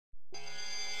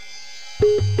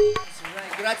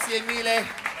Grazie mille.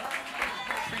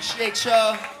 Appreciate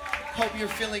y'all. Hope you're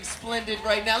feeling splendid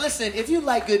right now. Listen, if you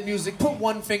like good music, put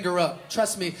one finger up.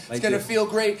 Trust me, it's gonna feel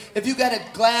great. If you got a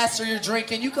glass or you're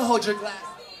drinking, you can hold your glass.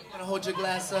 Hold your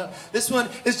glass up. This one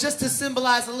is just to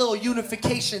symbolize a little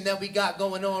unification that we got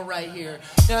going on right here.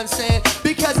 You know what I'm saying?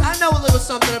 Because I know a little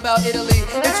something about Italy.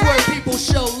 It's where people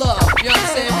show love. You know what I'm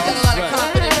saying? We got a lot of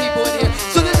confident people in here.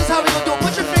 So this is how we gonna do it.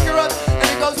 Put your finger up and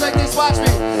it goes like this. Watch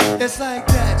me. It's like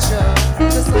that, y'all.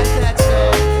 Just like that,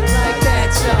 y'all. Like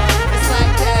that, y'all. It's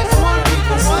like that. One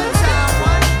people, one time,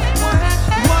 one love,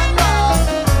 one love,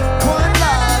 one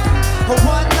love.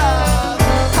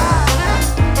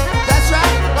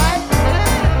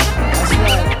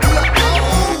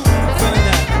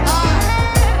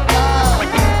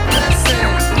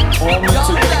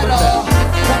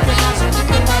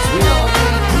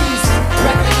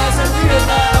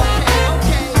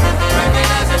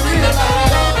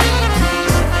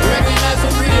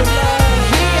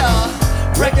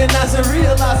 Recognize and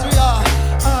realize we are.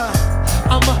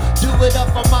 I'ma do it up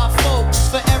for my folks,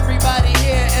 for everybody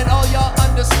here and all y'all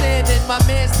understanding. My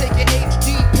man's taking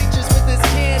HD pictures with his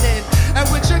Canon, and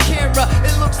with your camera,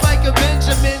 it looks like a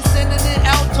Benjamin. Sending it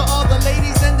out to all the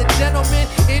ladies and the gentlemen,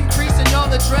 increasing y'all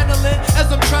adrenaline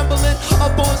as I'm trembling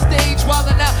up on stage,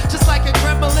 wilding out just like a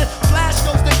gremlin. Flash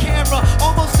goes the camera,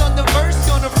 almost on the verse,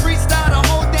 gonna freestyle the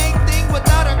whole dang thing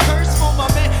without a curse for my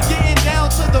man. Getting down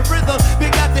to the rhythm, we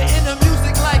got the inner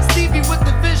music like Stevie with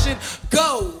the vision.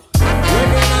 Go.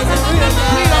 Recognize and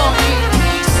realize. We all need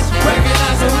peace.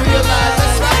 Recognize and realize.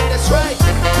 That's right, that's right.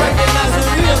 Recognize and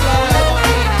realize. We all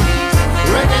need peace.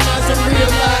 Recognize and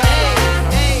realize.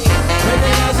 Hey, hey.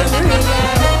 Recognize and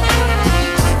realize.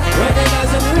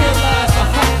 Recognize and realize.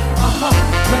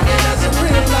 Recognize and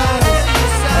realize.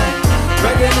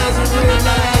 Recognize and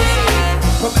realize.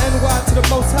 From NY to the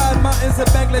most high mountains of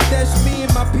Bangladesh, me and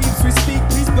my peeps, we speak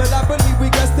peace, but I believe we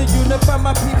got to unify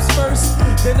my peeps first,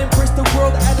 then embrace the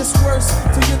world at its worst.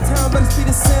 To your town, let us be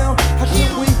the sound. How can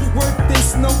we work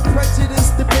this? No prejudice,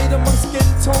 debate among skin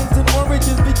tones and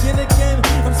origins. Begin again.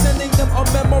 I'm sending them a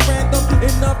memorandum,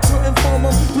 enough to inform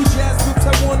them. Through jazz groups,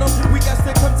 I want them. We got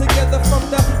to come together from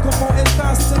the Como and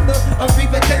Fast to the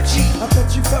Arrivederci. I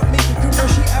bet you felt me,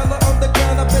 commercial on the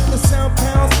ground. I bet the sound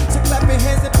pounds. So clap your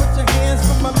hands and put your hands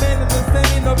for my man in the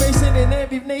standing ovation in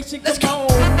every nation. Let's go.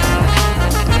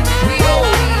 We all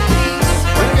need peace.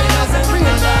 Recognize and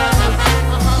realize.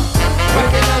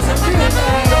 Recognize and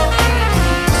realize.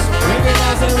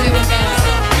 Recognize and realize.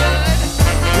 Good.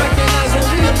 Recognize and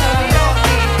realize. We all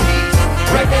need peace.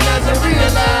 Recognize and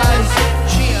realize.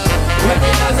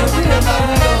 Recognize and realize.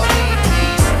 We all need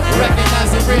peace.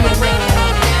 Recognize and realize.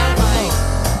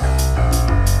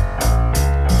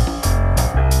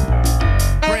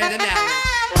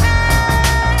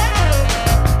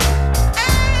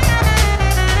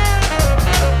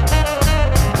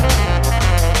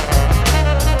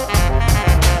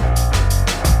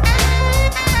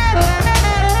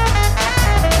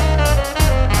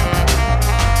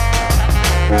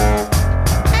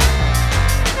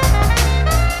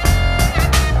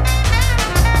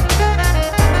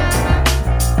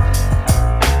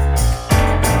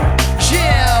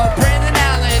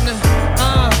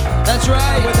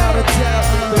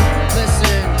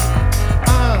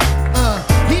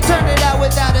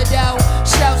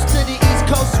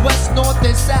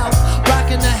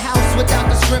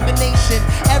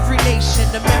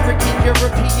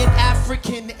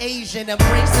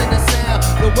 Embracing the sound,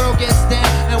 the world gets down,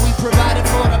 and we provide it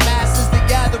for the masses to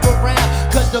gather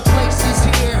around. Cause the place is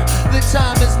here, the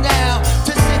time is now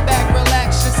to sit back,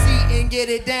 relax your seat, and get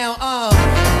it down.